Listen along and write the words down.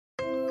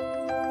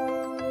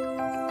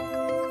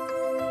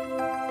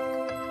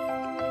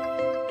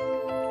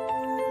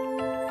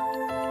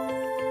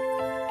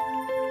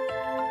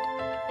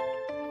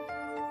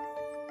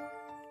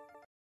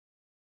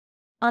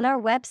On our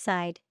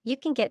website, you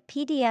can get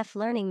PDF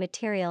learning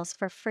materials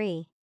for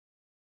free.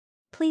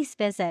 Please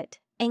visit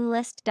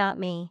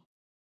englist.me.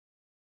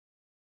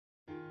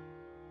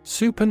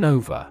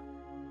 Supernova.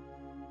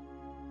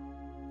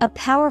 A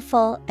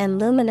powerful and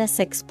luminous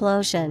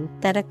explosion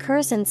that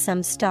occurs in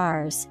some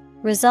stars,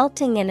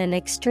 resulting in an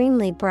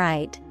extremely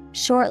bright,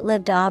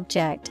 short-lived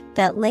object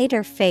that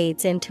later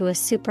fades into a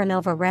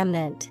supernova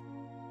remnant.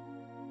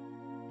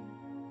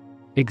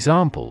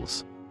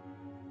 Examples: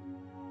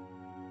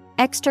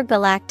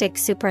 Extragalactic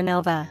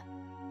supernova,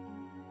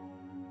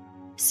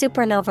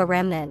 supernova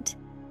remnant.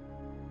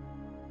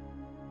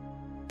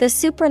 The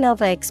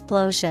supernova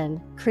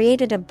explosion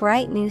created a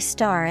bright new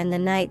star in the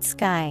night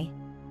sky.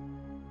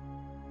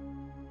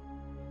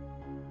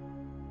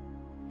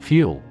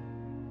 Fuel.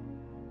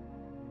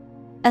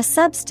 A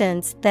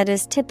substance that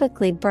is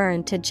typically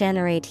burned to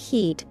generate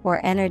heat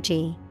or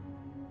energy.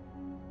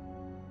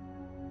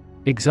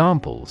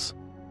 Examples: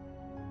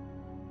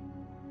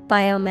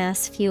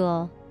 Biomass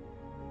fuel,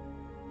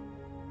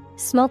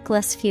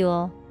 smokeless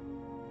fuel.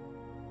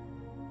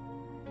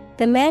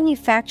 The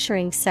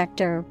manufacturing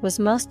sector was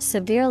most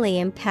severely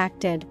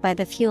impacted by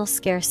the fuel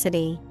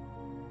scarcity.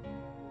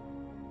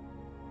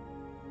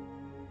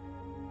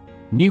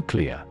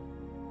 Nuclear.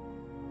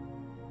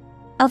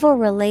 Of or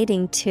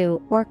relating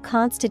to or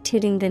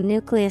constituting the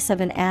nucleus of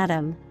an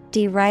atom,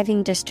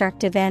 deriving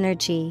destructive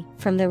energy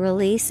from the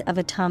release of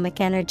atomic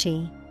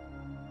energy.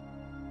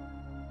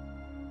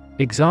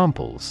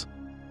 Examples: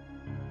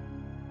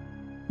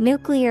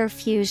 Nuclear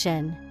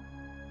fusion,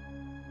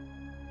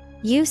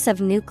 use of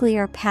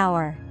nuclear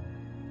power.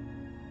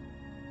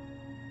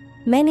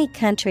 Many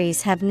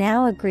countries have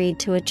now agreed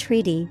to a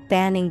treaty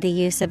banning the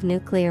use of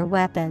nuclear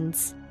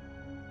weapons.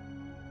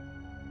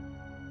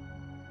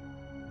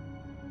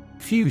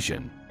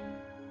 Fusion.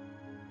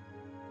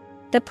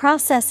 The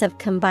process of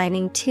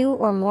combining two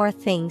or more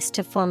things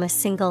to form a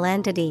single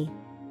entity.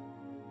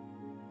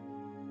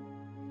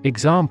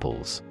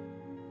 Examples: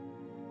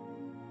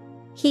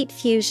 Heat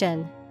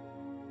fusion,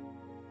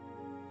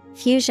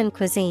 fusion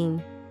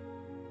cuisine.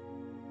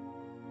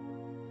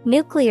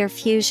 Nuclear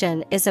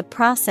fusion is a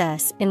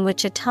process in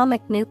which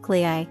atomic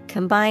nuclei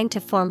combine to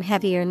form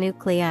heavier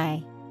nuclei.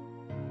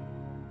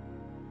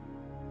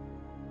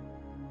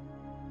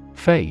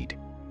 Fade.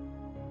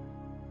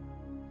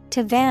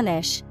 To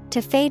vanish,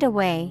 to fade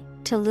away,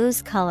 to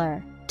lose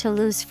color, to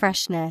lose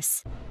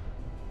freshness.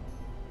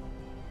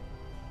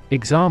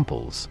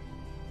 Examples: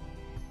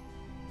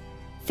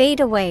 Fade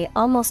away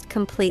almost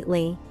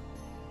completely.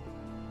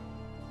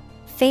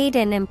 Fade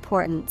in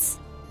importance.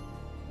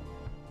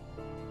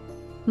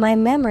 My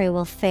memory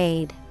will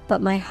fade,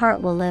 but my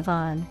heart will live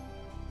on.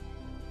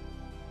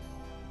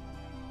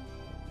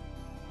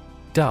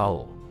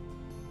 Dull.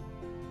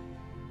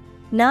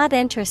 Not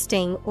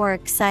interesting or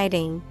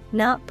exciting,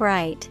 not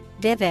bright,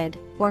 vivid,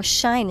 or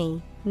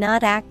shiny,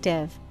 not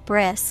active,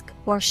 brisk,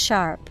 or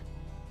sharp.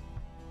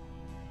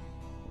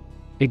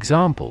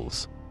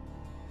 Examples: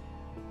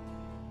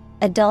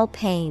 A dull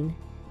pain,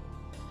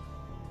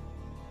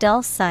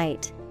 dull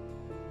sight.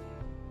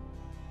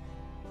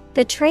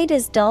 The trade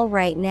is dull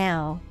right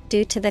now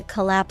due to the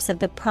collapse of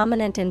the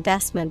prominent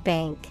investment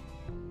bank.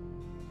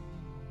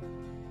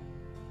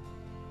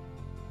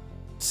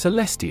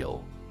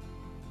 Celestial.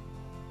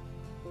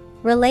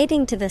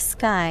 Relating to the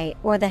sky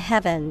or the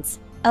heavens,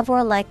 of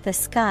or like the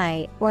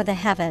sky or the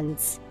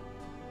heavens.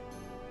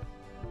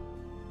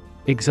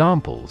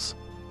 Examples: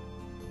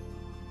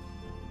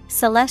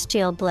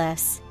 Celestial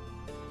bliss,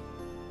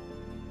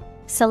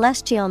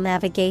 celestial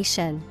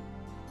navigation.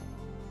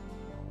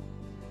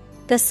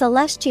 The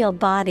celestial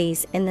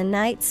bodies in the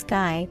night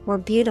sky were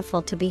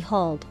beautiful to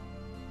behold.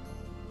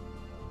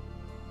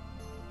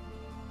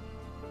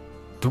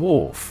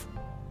 Dwarf.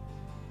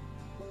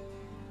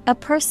 A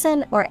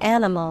person or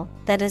animal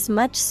that is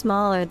much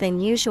smaller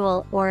than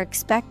usual or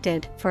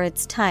expected for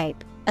its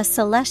type, a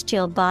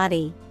celestial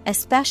body,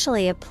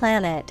 especially a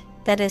planet,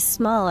 that is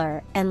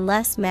smaller and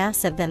less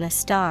massive than a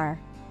star.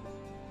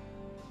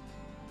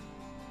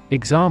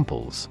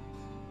 Examples: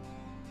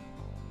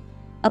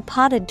 A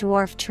potted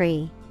dwarf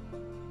tree,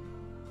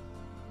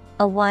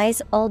 a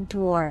wise old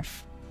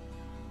dwarf.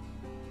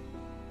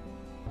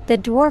 The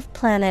dwarf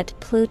planet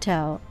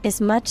Pluto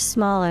is much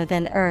smaller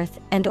than Earth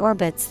and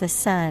orbits the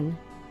Sun.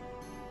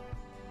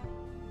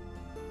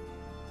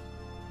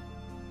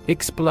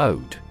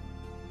 Explode.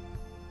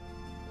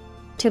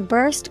 To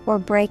burst or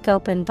break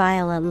open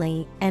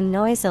violently and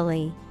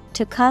noisily,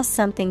 to cause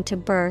something to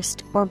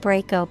burst or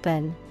break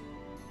open.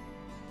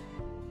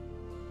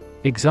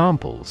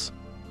 Examples: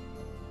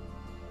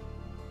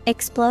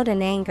 Explode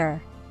in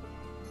anger,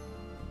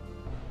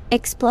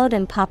 explode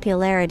in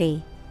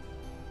popularity.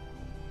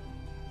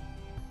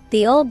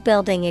 The old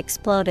building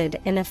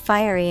exploded in a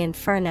fiery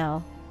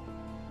inferno.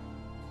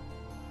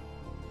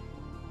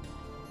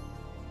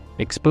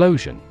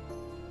 Explosion.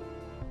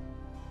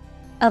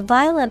 A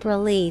violent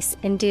release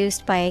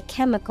induced by a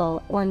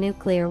chemical or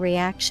nuclear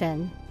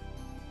reaction.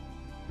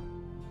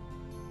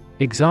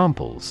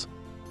 Examples: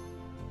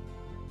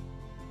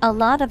 A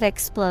lot of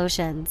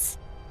explosions.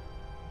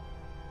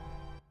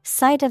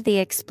 Site of the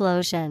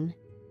explosion.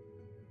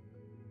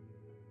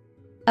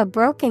 A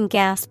broken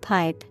gas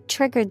pipe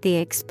triggered the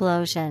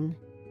explosion.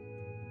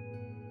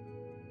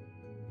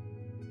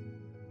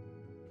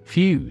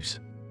 Fuse.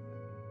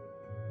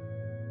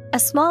 A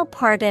small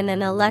part in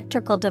an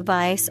electrical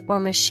device or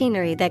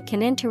machinery that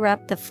can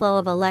interrupt the flow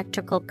of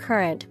electrical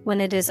current when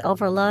it is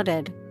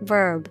overloaded.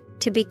 Verb,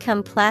 to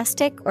become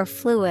plastic or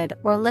fluid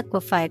or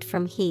liquefied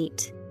from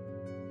heat.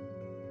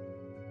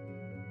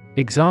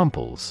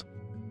 Examples: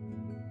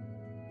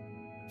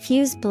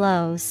 Fuse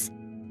blows.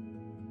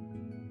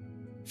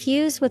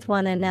 Fuse with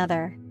one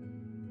another.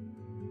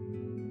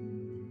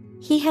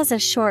 He has a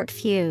short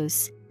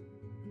fuse.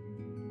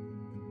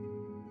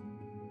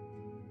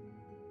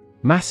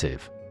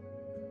 Massive.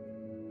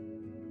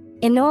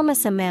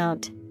 Enormous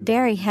amount,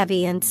 very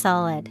heavy and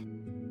solid.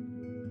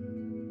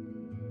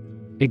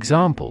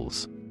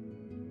 Examples: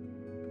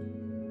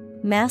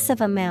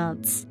 Massive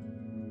amounts.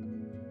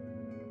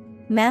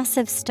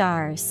 Massive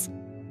stars.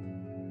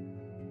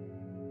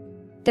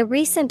 The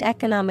recent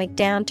economic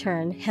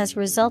downturn has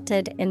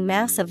resulted in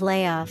massive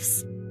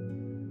layoffs.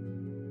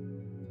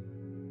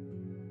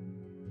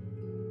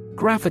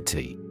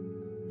 Gravity.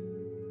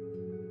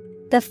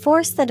 The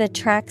force that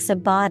attracts a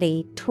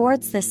body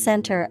towards the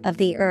center of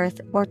the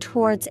earth or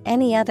towards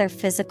any other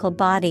physical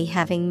body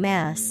having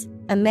mass,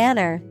 a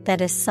manner that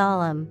is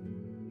solemn.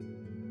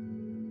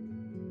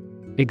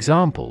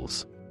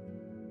 Examples: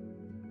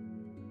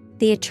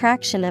 The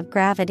attraction of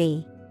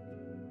gravity.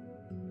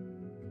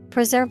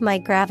 Preserve my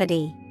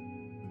gravity.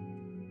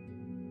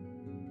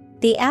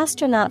 The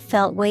astronaut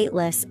felt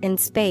weightless in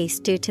space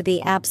due to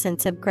the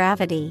absence of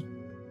gravity.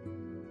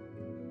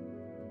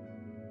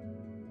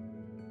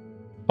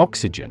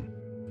 Oxygen.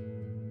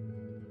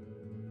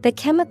 The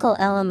chemical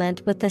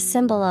element with the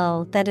symbol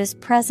O that is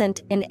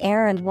present in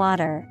air and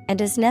water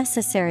and is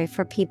necessary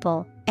for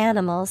people,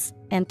 animals,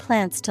 and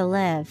plants to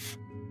live.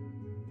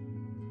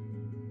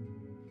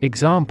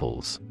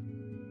 Examples: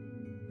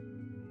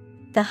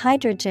 The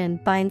hydrogen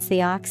binds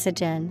the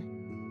oxygen.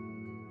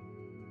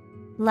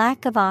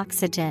 Lack of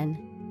oxygen.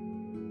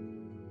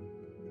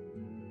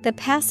 The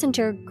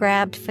passenger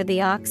grabbed for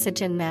the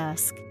oxygen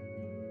mask.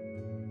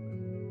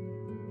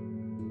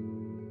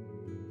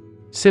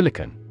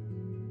 Silicon.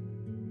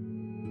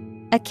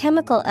 A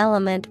chemical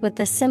element with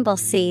the symbol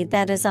C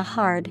that is a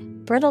hard,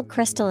 brittle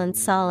crystalline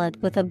solid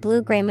with a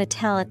blue-gray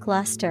metallic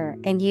luster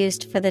and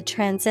used for the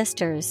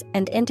transistors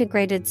and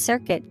integrated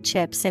circuit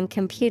chips in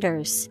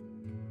computers.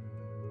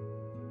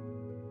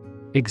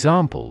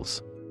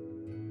 Examples: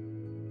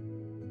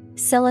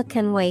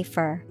 Silicon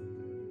wafer.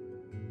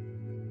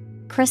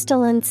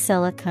 Crystalline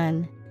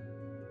silicon.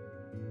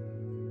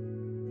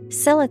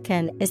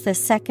 Silicon is the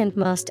second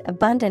most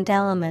abundant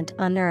element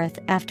on Earth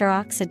after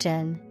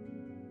oxygen.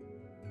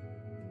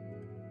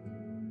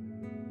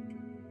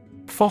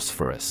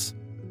 Phosphorus.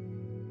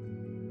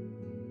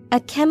 A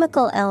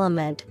chemical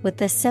element with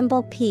the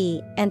symbol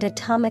P and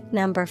atomic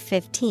number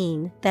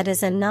 15 that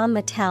is a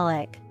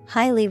nonmetallic,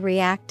 highly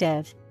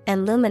reactive,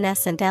 and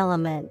luminescent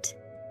element.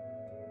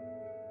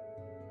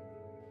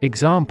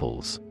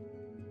 Examples: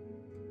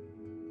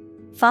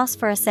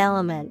 Phosphorus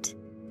element.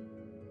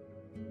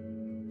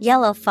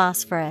 Yellow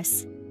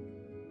phosphorus.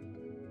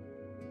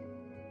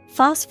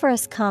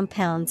 Phosphorus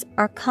compounds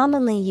are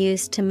commonly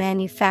used to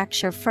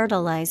manufacture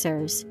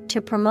fertilizers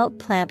to promote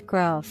plant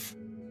growth.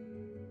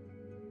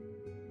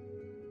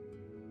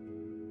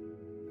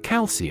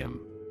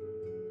 Calcium.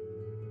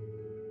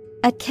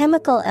 A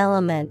chemical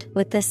element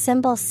with the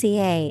symbol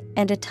Ca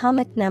and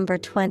atomic number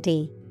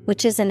 20,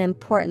 which is an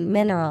important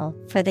mineral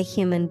for the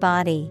human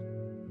body.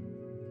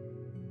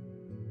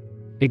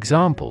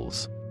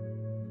 Examples: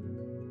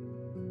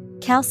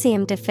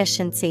 Calcium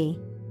deficiency.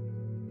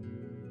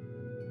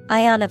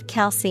 Ion of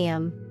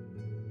calcium.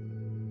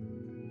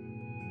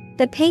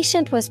 The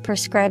patient was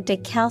prescribed a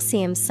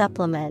calcium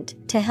supplement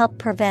to help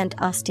prevent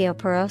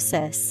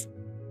osteoporosis.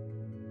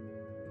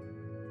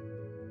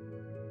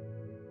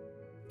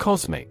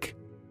 Cosmic.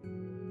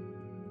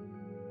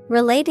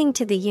 Relating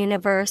to the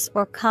universe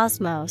or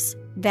cosmos,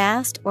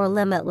 vast or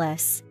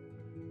limitless.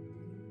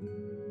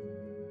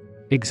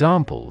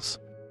 Examples: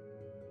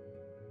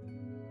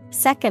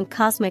 Second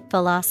cosmic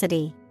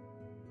velocity.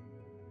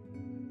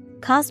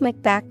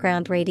 Cosmic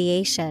background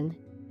radiation.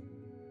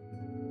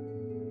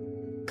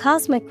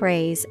 Cosmic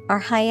rays are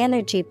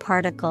high-energy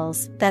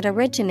particles that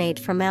originate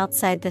from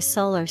outside the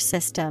solar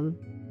system.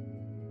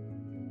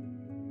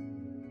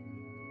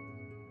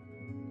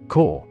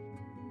 Core.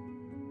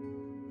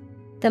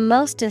 The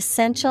most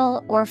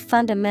essential or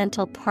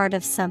fundamental part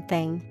of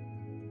something.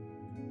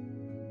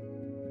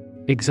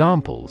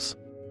 Examples: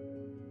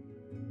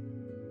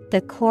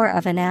 The core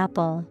of an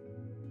apple.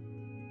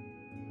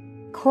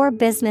 Core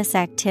business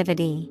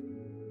activity.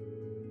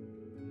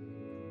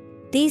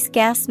 These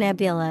gas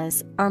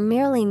nebulas are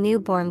merely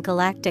newborn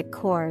galactic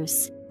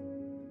cores.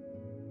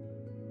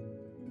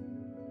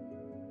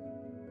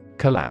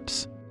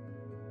 Collapse.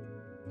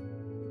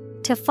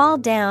 To fall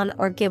down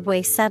or give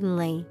way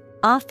suddenly,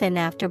 often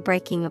after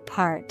breaking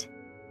apart.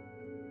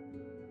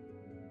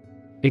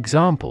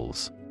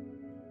 Examples: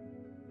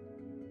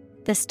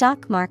 The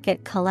stock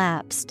market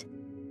collapsed.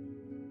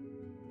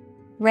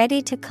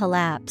 Ready to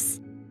collapse.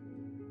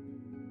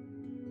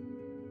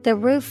 The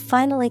roof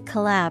finally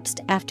collapsed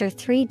after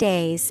 3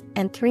 days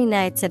and 3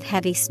 nights of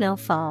heavy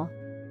snowfall.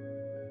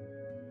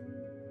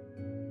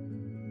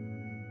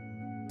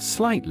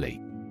 Slightly.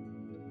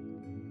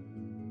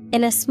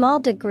 In a small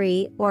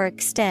degree or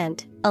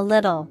extent, a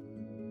little.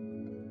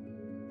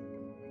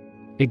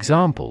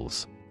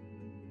 Examples: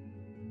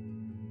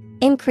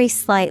 Increase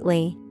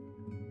slightly.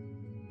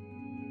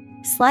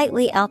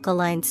 Slightly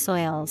alkaline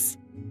soils.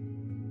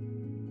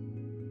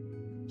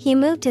 He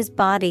moved his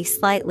body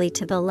slightly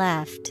to the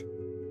left.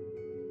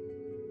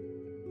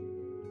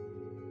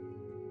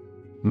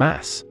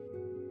 Mass.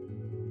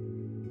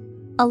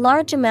 A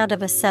large amount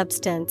of a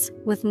substance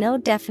with no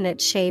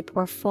definite shape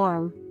or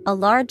form, a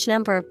large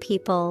number of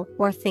people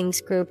or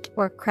things grouped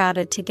or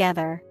crowded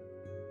together.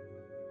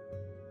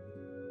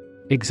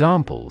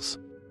 Examples: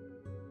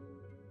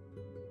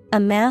 A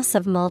mass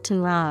of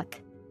molten rock.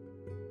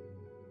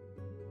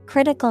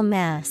 Critical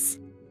mass.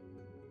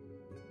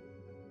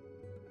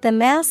 The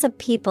mass of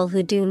people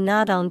who do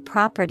not own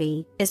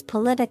property is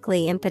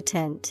politically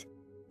impotent.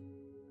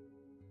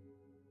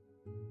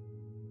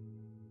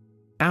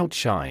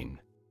 Outshine.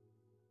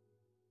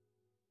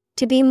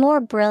 To be more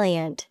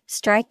brilliant,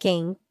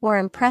 striking, or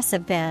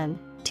impressive than,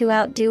 to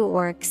outdo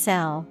or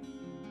excel.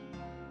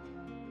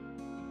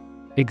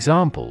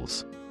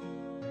 Examples: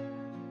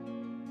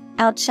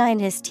 Outshine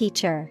his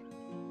teacher.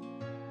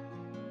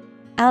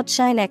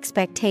 Outshine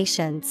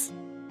expectations.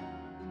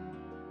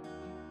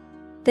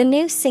 The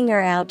new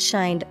singer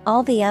outshined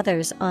all the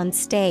others on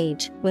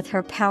stage with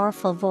her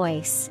powerful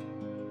voice.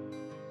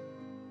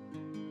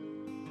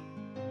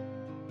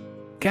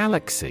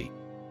 Galaxy.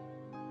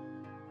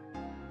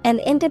 An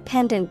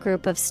independent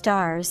group of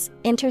stars,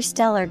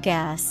 interstellar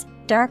gas,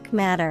 dark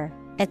matter,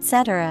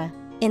 etc.,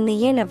 in the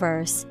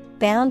universe,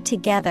 bound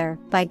together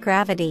by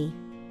gravity.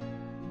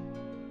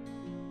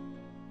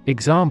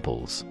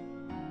 Examples: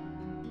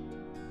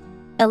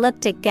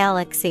 Elliptic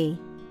galaxy.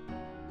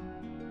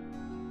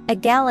 A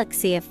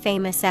galaxy of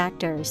famous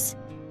actors.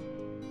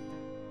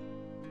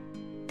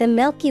 The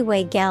Milky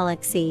Way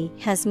galaxy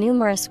has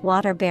numerous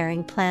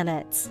water-bearing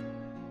planets.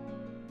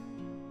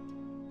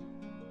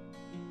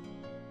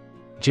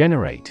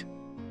 Generate.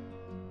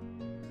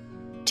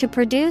 To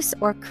produce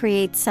or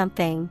create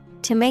something,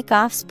 to make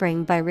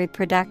offspring by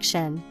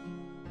reproduction.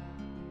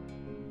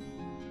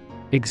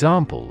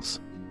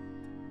 Examples: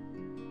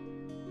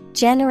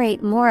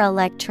 Generate more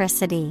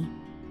electricity.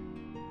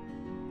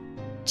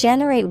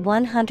 Generate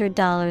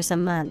 $100 a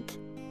month.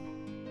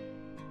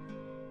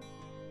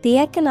 The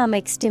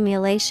economic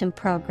stimulation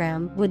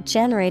program would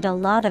generate a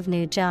lot of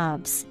new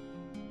jobs.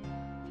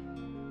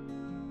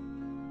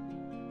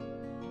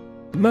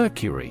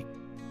 Mercury.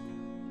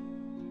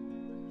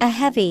 A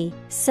heavy,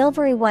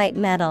 silvery white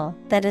metal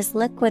that is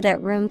liquid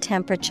at room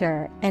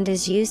temperature and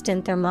is used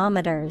in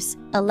thermometers,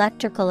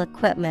 electrical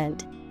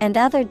equipment, and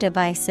other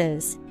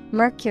devices.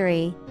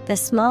 Mercury, the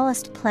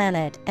smallest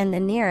planet and the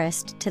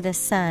nearest to the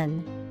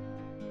Sun.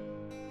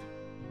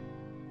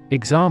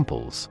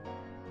 Examples: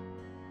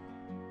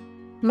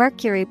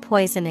 Mercury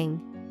poisoning.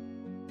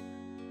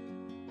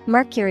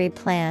 Mercury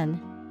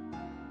plan.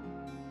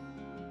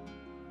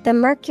 The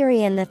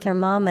mercury in the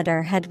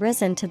thermometer had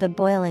risen to the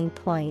boiling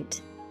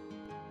point.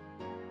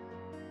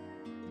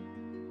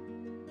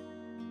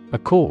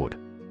 Accord.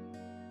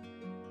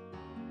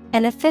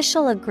 An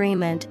official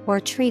agreement or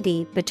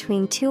treaty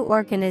between two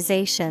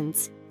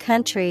organizations,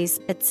 countries,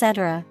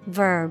 etc.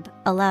 Verb,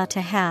 allow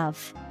to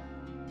have.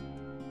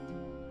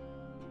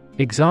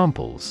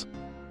 Examples: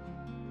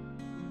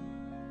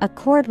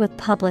 Accord with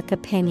public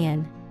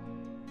opinion.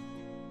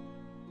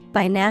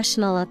 By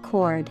national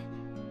accord.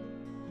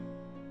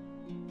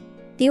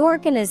 The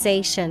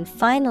organization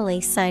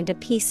finally signed a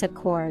peace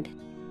accord.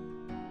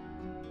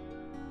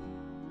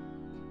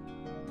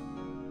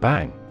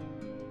 Bang.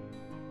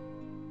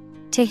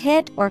 To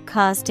hit or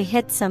cause to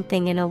hit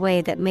something in a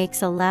way that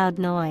makes a loud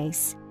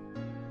noise.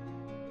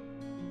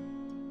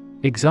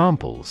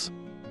 Examples: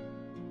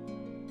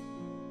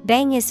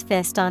 Bang his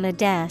fist on a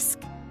desk.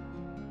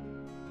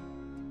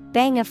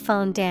 Bang a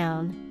phone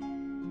down.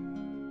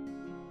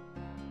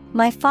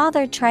 My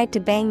father tried to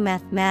bang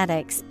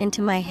mathematics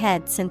into my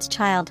head since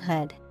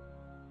childhood.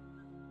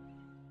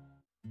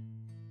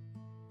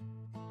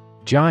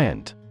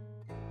 Giant.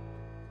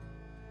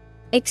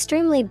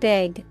 Extremely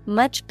big,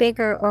 much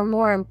bigger or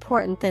more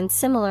important than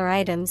similar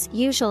items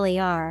usually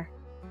are.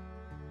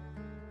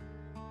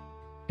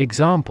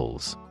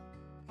 Examples: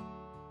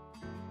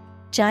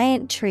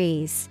 Giant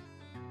trees.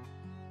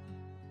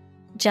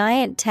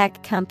 Giant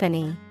tech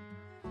company.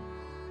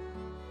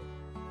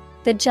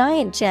 The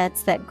giant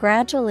jets that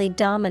gradually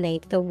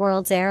dominate the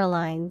world's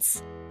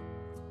airlines.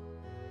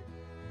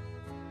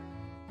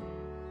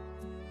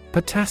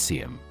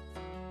 Potassium.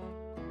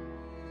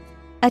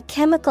 A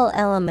chemical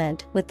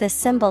element with the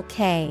symbol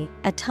K,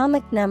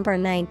 atomic number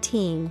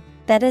 19,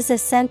 that is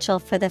essential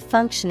for the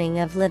functioning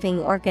of living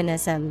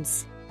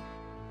organisms.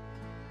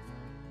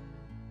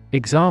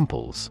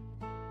 Examples: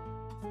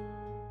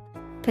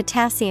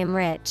 Potassium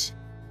rich.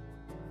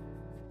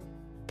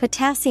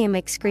 Potassium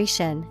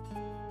excretion.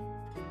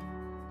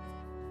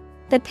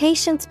 The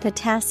patient's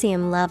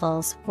potassium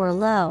levels were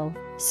low,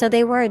 so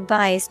they were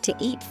advised to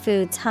eat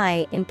foods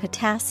high in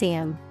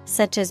potassium,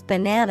 such as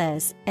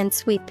bananas and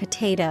sweet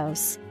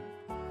potatoes.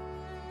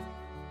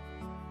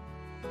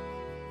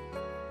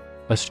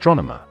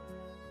 Astronomer.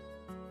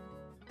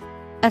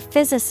 A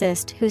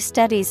physicist who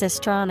studies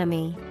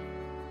astronomy.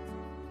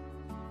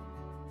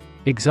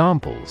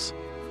 Examples: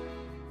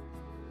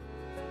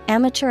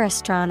 Amateur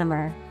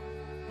astronomer.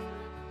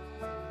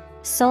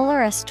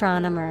 Solar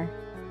astronomer.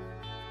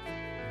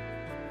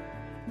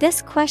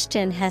 This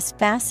question has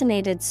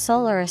fascinated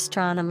solar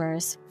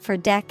astronomers for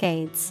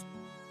decades.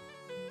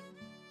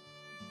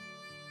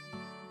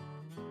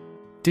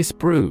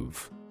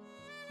 Disprove.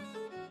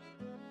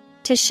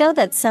 To show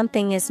that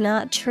something is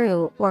not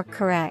true or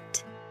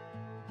correct.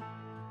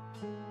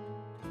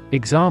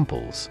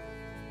 Examples: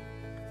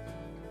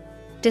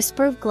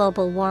 Disprove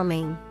global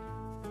warming.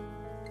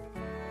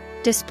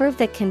 Disprove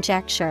the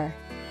conjecture.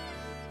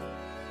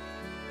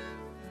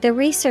 The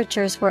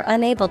researchers were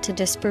unable to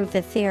disprove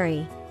the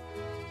theory.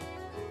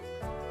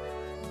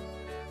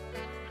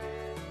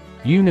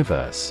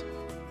 Universe.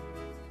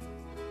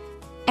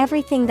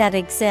 Everything that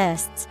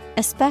exists,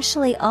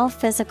 especially all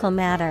physical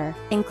matter,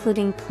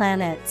 including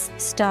planets,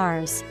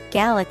 stars,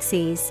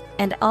 galaxies,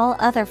 and all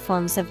other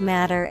forms of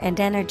matter and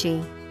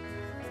energy.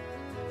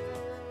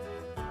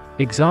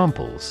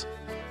 Examples: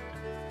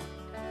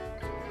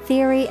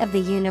 Theory of the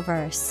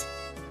universe.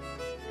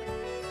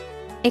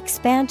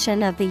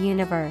 Expansion of the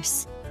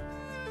universe.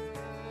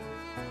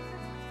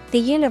 The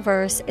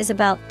universe is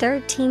about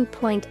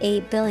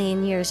 13.8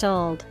 billion years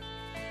old.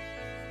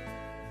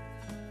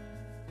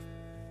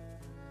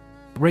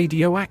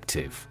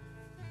 Radioactive.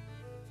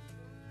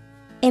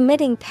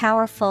 Emitting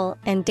powerful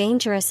and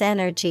dangerous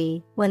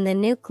energy when the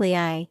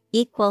nuclei,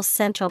 equal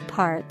central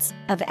parts,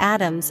 of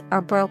atoms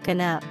are broken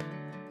up.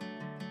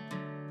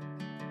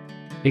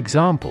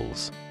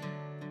 Examples: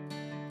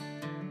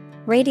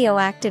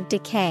 Radioactive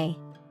decay.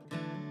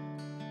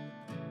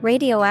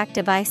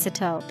 Radioactive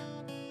isotope.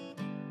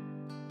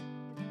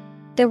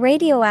 The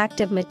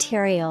radioactive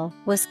material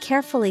was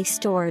carefully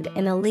stored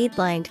in a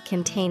lead-lined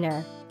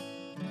container.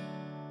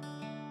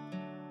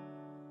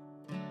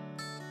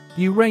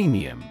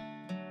 Uranium.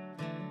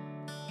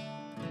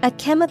 A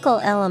chemical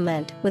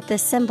element with the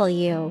symbol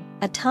U,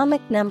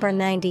 atomic number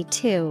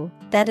 92,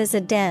 that is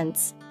a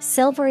dense,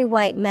 silvery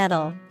white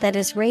metal that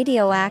is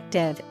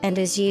radioactive and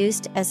is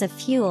used as a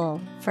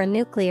fuel for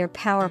nuclear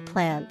power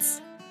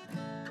plants.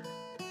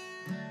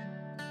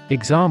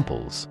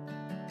 Examples: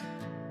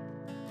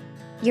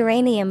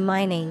 Uranium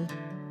mining.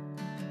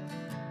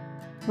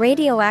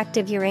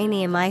 Radioactive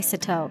uranium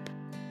isotope.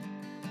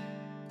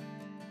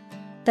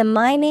 The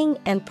mining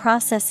and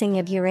processing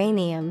of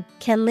uranium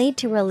can lead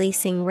to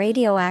releasing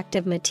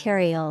radioactive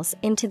materials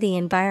into the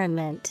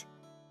environment.